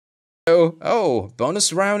Oh,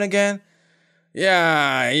 bonus round again?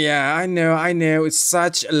 Yeah, I know. It's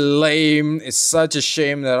such a lame, it's such a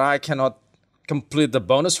shame that I cannot complete the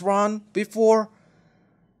bonus run before.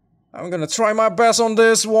 I'm gonna try my best on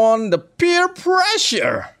this one, the peer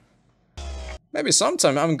pressure. Maybe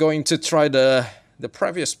sometime I'm going to try the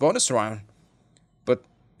previous bonus round. But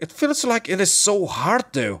it feels like it is so hard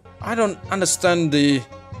though. I don't understand the...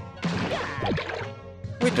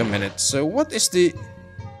 Wait a minute, so what is the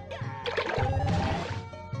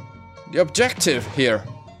objective here?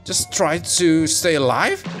 Just try to stay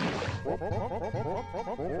alive?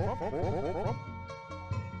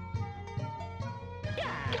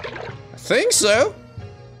 I think so.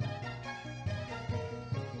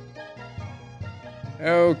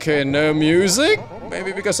 Okay, no music.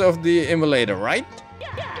 Maybe because of the emulator, right?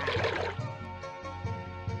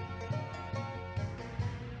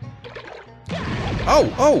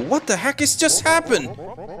 Oh, what the heck is just happened?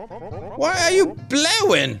 Why are you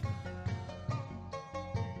blowing?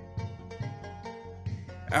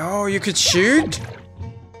 Oh, you could shoot?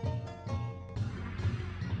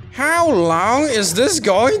 How long is this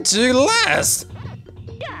going to last?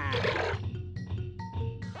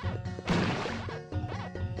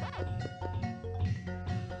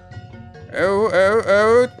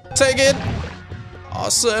 Oh, take it!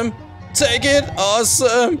 Awesome! Take it!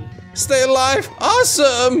 Awesome! Stay alive!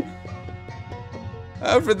 Awesome!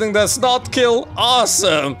 Everything that's not kill,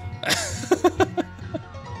 awesome!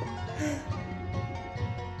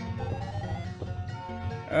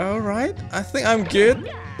 Alright, I think I'm good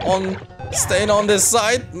on staying on this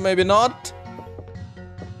side, maybe not.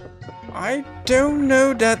 I don't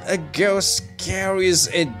know that a ghost carries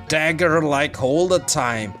a dagger like all the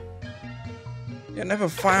time. You never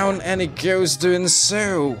found any ghosts doing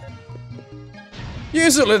so.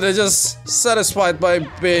 Usually they're just satisfied by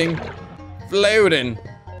being floating.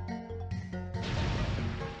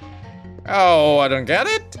 Oh, I don't get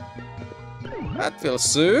it. That feels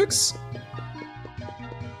sucks.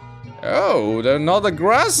 Oh, they're not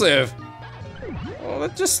aggressive. Well,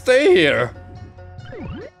 let's just stay here.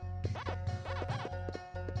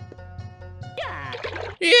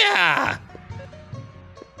 Yeah!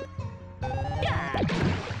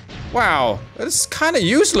 Wow, it's kind of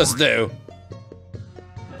useless though.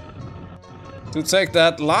 To take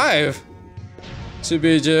that life. To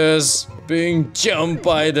be just being jumped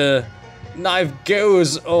by the knife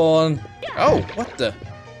goes on. Oh, what the?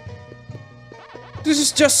 This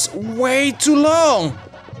is just way too long.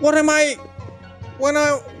 What am I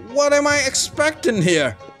expecting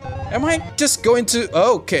here? Am I just going to...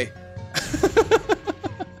 Oh, okay.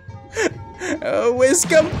 Always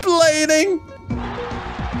complaining.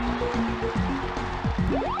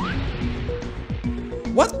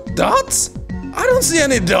 What? Dots? I don't see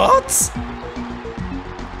any dots.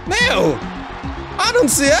 No. I don't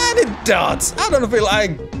see any dots. I don't feel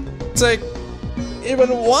I take even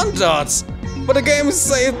 1 dot. But the game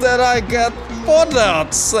says that I got 4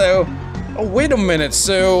 dots, so... Oh, wait a minute,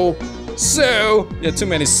 so... Yeah, too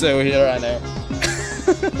many so here, I know.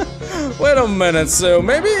 Wait a minute, so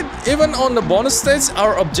maybe even on the bonus stage,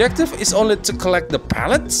 our objective is only to collect the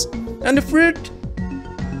pallets and the fruit?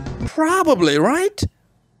 Probably, right?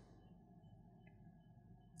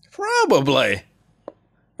 Probably.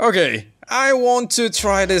 Okay, I want to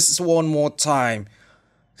try this one more time.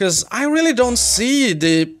 Because I really don't see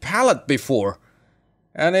the palette before.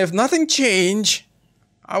 And if nothing change,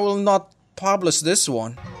 I will not publish this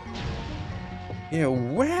one. Yeah,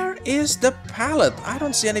 where is the palette? I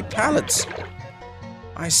don't see any palettes.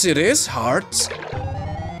 I see this hearts.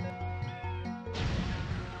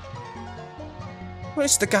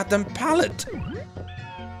 Where's the goddamn palette?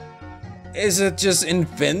 Is it just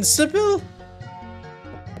invincible?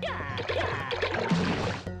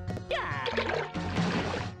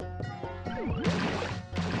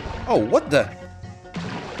 Oh, what the?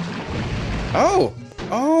 Oh,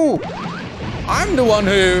 I'm the one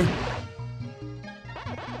who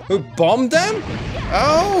bombed them?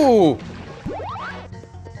 Oh.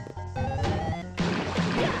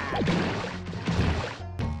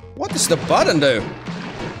 What is the button though?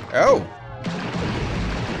 Oh.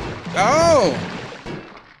 Oh.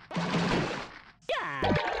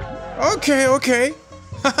 Okay.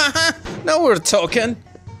 Now we're talking.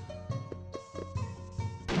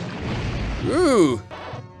 Ooh.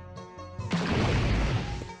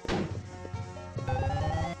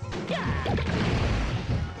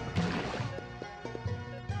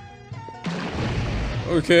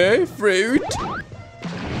 Okay, fruit.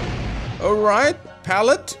 Alright,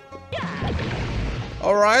 pallet.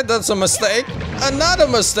 Alright, that's a mistake. Another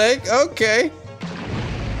mistake, okay.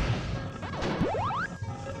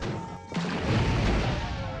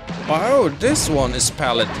 Oh, this one is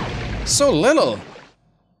pallet. So little.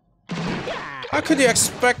 How could you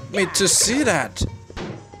expect me to see that?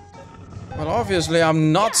 Well, obviously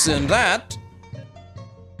I'm not seeing that.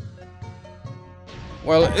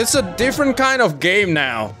 Well, it's a different kind of game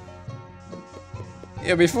now.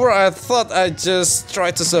 Yeah, before I thought I'd just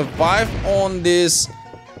try to survive on this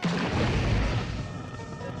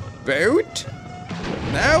boat.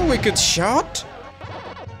 Now we could shot.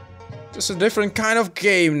 Just a different kind of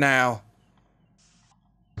game now.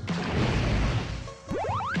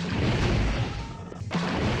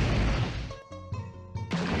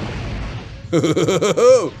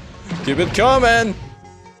 Keep it coming.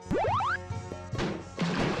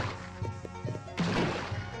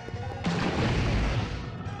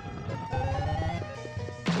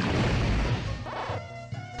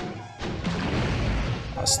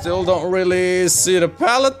 I still don't really see the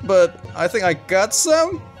pallet, but I think I got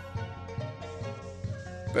some.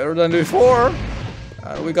 Better than before.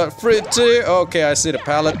 We got fruit too. Okay, I see the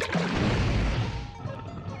pallet.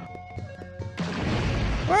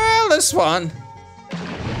 Well, this one.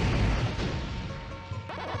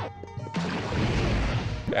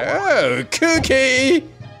 Oh, cookie!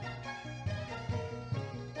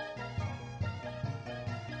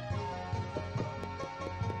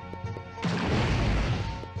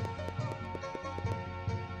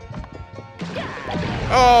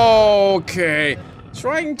 Okay.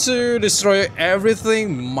 Trying to destroy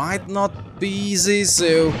everything might not be easy,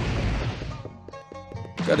 so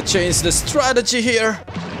gotta change the strategy here.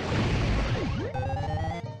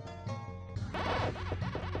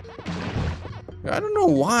 I don't know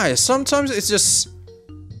why. Sometimes it's just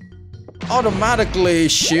automatically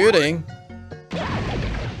shooting.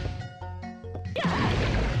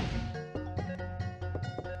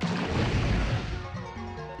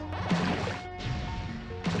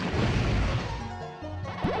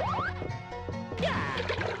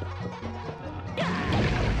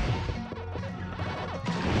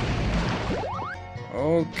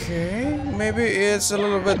 Okay, maybe it's a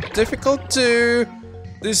little bit difficult to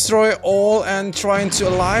destroy all and trying to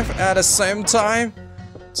alive at the same time.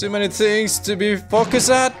 Too many things to be focused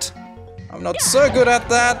at. I'm not so good at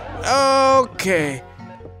that. Okay.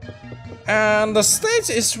 And the stage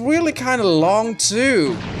is really kind of long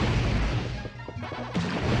too.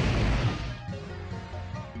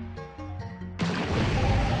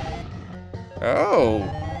 Oh.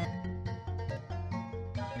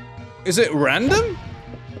 Is it random?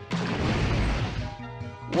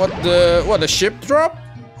 What the ship drop?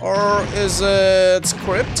 Or is it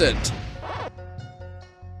scripted?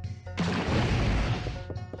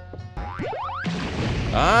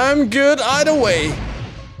 I'm good either way.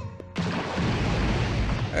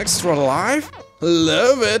 Extra life?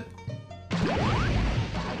 Love it.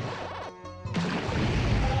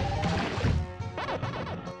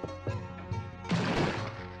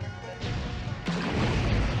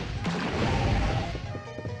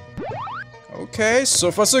 Okay,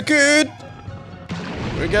 so far so good.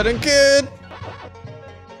 We're getting good.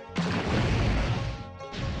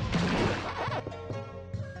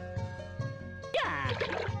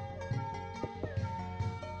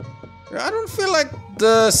 I don't feel like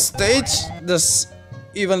the stage is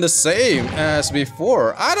even the same as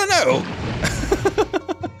before. I don't know.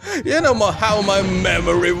 You know how my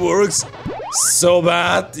memory works. So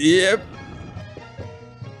bad, yep.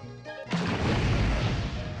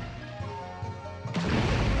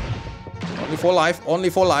 Only for life, only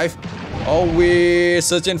for life. All we're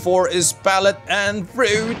searching for is pallet and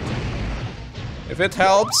fruit. If it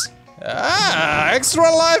helps. Ah, extra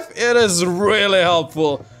life, it is really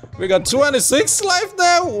helpful. We got 26 life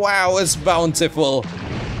now. Wow, it's bountiful.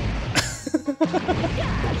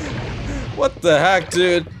 What the heck,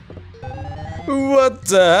 dude? What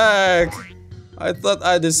the heck? I thought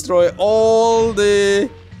I destroyed all the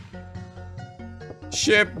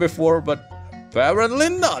ship before, but apparently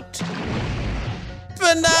not.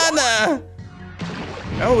 Banana!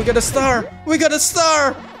 Oh, we got a star! We got a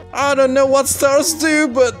star! I don't know what stars do,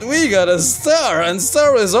 but we got a star, and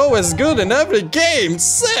star is always good in every game,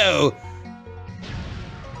 so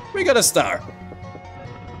we got a star.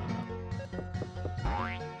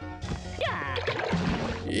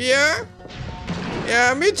 Yeah?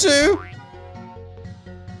 Yeah, me too.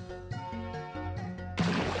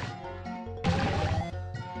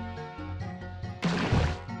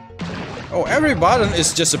 Oh, every button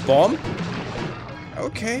is just a bomb?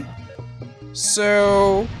 Okay.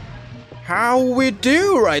 So, how we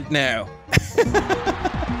do right now?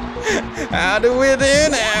 How do we do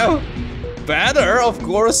now? Better, of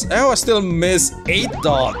course. Oh, I still miss 8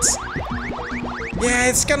 dots. Yeah,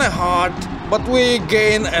 it's kinda hard but we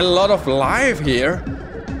gain a lot of life here.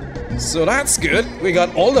 So that's good. We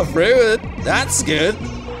got all the fruit. That's good.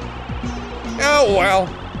 Oh well.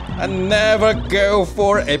 I never go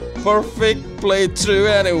for a perfect playthrough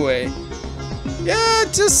anyway. Yeah,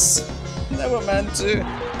 just never meant to.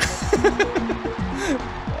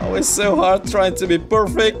 Always so hard trying to be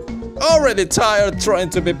perfect. Already tired trying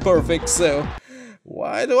to be perfect, so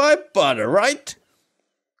why do I bother, right?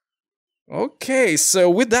 Okay, so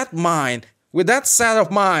with that mind, with that set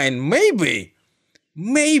of mind, maybe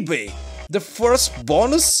the first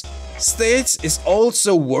bonus stage is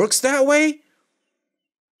also works that way?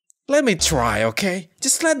 Let me try, okay?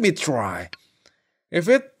 Just let me try. If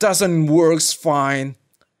it doesn't works fine,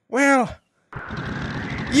 well,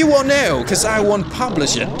 you won't know, because I won't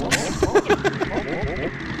publish it.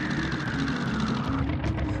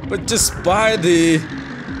 But just by the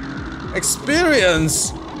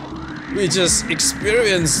experience we just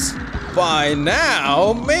experienced by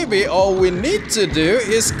now, maybe all we need to do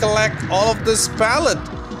is collect all of this pallet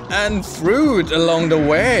and fruit along the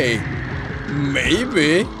way.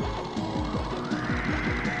 Maybe.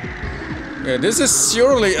 Yeah, this is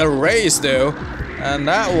surely a race though, and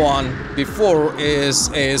that one before is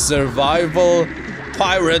a survival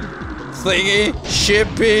pirate thingy,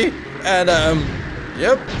 shippy, and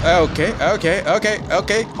yep,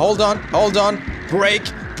 okay, hold on,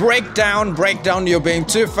 break down, you're being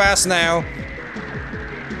too fast now.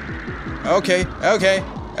 Okay, oh,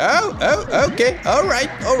 okay,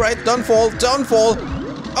 alright, don't fall.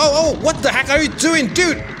 Oh, what the heck are you doing,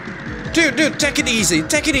 dude, take it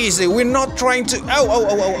easy, we're not trying to,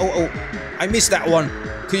 oh, I missed that one.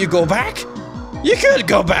 Could you go back? You could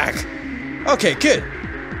go back. Okay, good.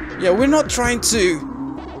 Yeah, we're not trying to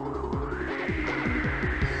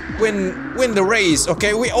win the race,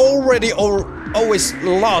 okay? We already always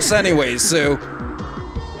lost anyway, so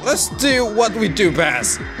let's do what we do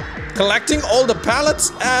best. Collecting all the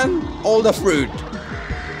pallets and all the fruit.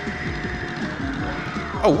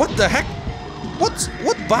 Oh, what the heck?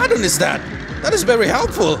 What button is that? That is very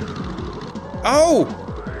helpful. Oh,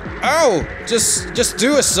 just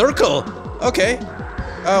do a circle. Okay.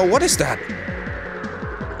 What is that?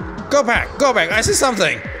 Go back. I see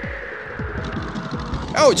something.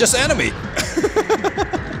 Oh, just enemy.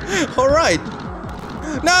 All right.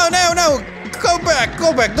 No. Go back.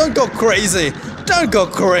 Don't go crazy.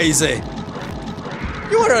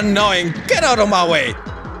 You are annoying. Get out of my way.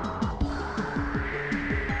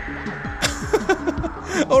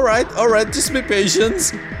 All right. Just be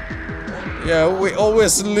patient. Yeah, we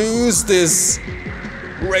always lose this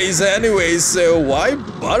race anyway, so why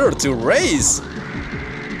bother to race?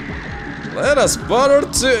 Let us bother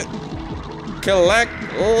to collect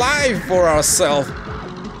life for ourselves.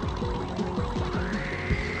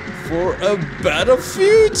 For a better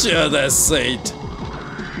future, that's it.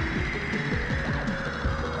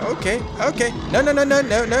 Okay. No.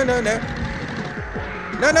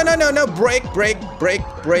 No, break.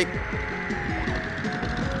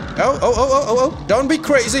 Oh, don't be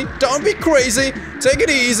crazy. Take it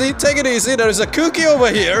easy. There is a cookie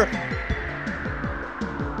over here.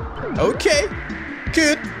 Okay.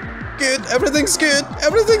 Good. Everything's good.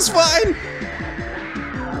 Everything's fine.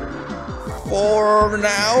 For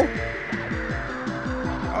now.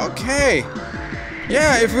 Okay.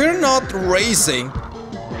 Yeah, if we're not racing,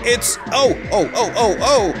 it's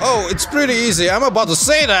it's pretty easy. I'm about to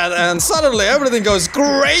say that and suddenly everything goes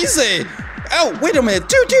crazy. Oh, wait a minute.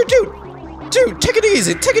 Dude, take it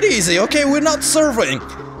easy. Okay, we're not serving.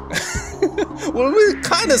 Well, we're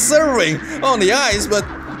kind of serving on the ice, but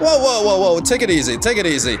whoa. Take it easy.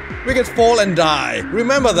 We could fall and die.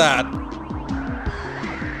 Remember that.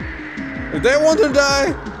 If they want to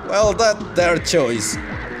die, well, that's their choice.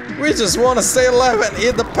 We just want to stay alive and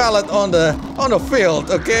eat the pallet on the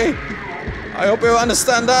field, okay? I hope you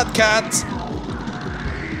understand that, cat.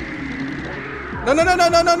 No,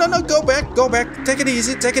 go back. Take it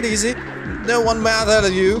easy. No one mad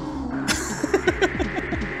at you.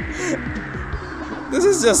 This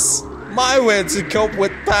is just my way to cope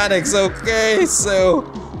with panics, okay? So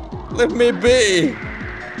let me be.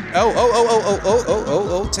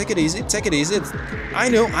 Oh, take it easy. I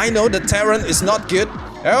know the terrain is not good.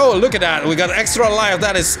 Oh, look at that. We got extra life.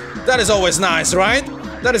 That is always nice, right?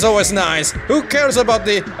 That is always nice. Who cares about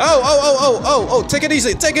the... Oh, take it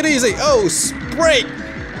easy. Oh, break.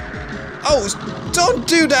 Oh, don't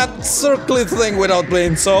do that circly thing without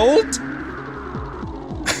being told.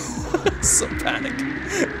 So panic.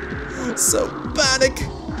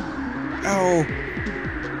 Oh.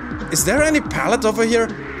 Is there any pallet over here?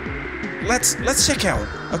 Let's check out.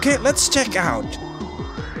 Okay, let's check out.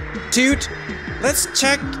 Dude, let's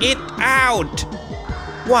check it out.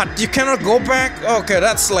 What? You cannot go back? Okay,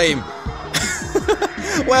 that's lame.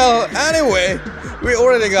 Well, anyway, we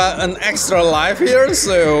already got an extra life here,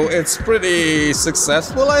 so it's pretty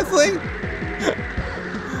successful, I think.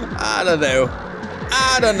 I don't know.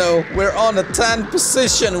 I don't know. We're on the 10th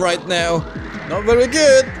position right now. Not very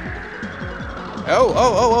good.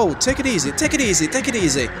 Oh. Take it easy. Take it easy. Take it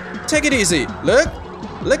easy. Take it easy.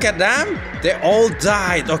 Look at them. They all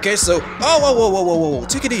died. Okay, so. Whoa.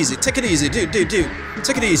 Take it easy. Take it easy. Dude.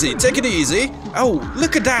 Take it easy. Take it easy. Oh,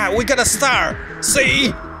 look at that. We got a star.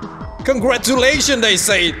 See? Congratulations, they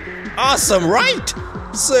say. Awesome, right?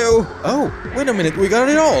 So, oh, wait a minute. We got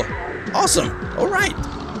it all. Awesome. All right.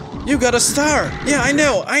 You got a star. Yeah, I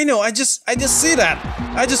know. I just see that.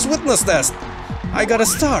 I just witnessed that. I got a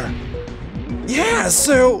star. Yeah,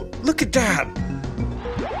 so look at that.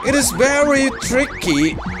 It is very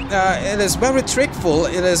tricky. It is very trickful.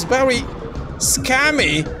 It is very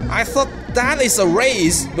scammy. I thought that is a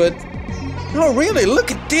race, but no, really.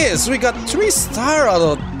 Look at this. We got 3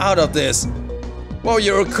 stars out of this. Wow,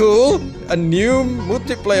 you're cool. A new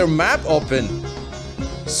multiplayer map open.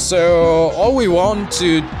 So all we want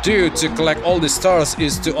to do to collect all the stars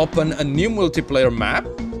is to open a new multiplayer map.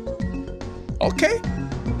 Okay,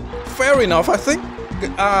 fair enough, I think.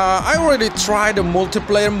 I already tried the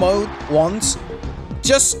multiplayer mode once,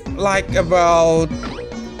 just like about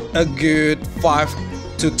a good 5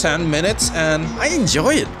 to 10 minutes, and I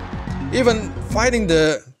enjoy it. Even fighting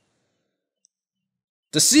the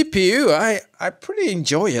CPU, I pretty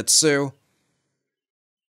enjoy it. So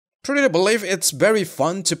pretty believe it's very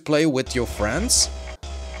fun to play with your friends.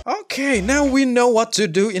 Okay, now we know what to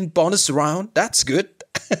do in bonus round. That's good.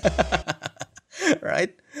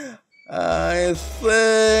 Right? I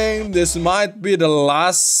think this might be the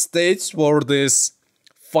last stage for this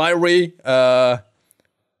fiery,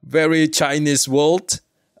 very Chinese world.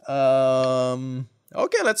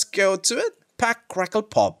 Okay, let's go to it. Pack, crackle,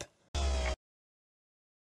 pop.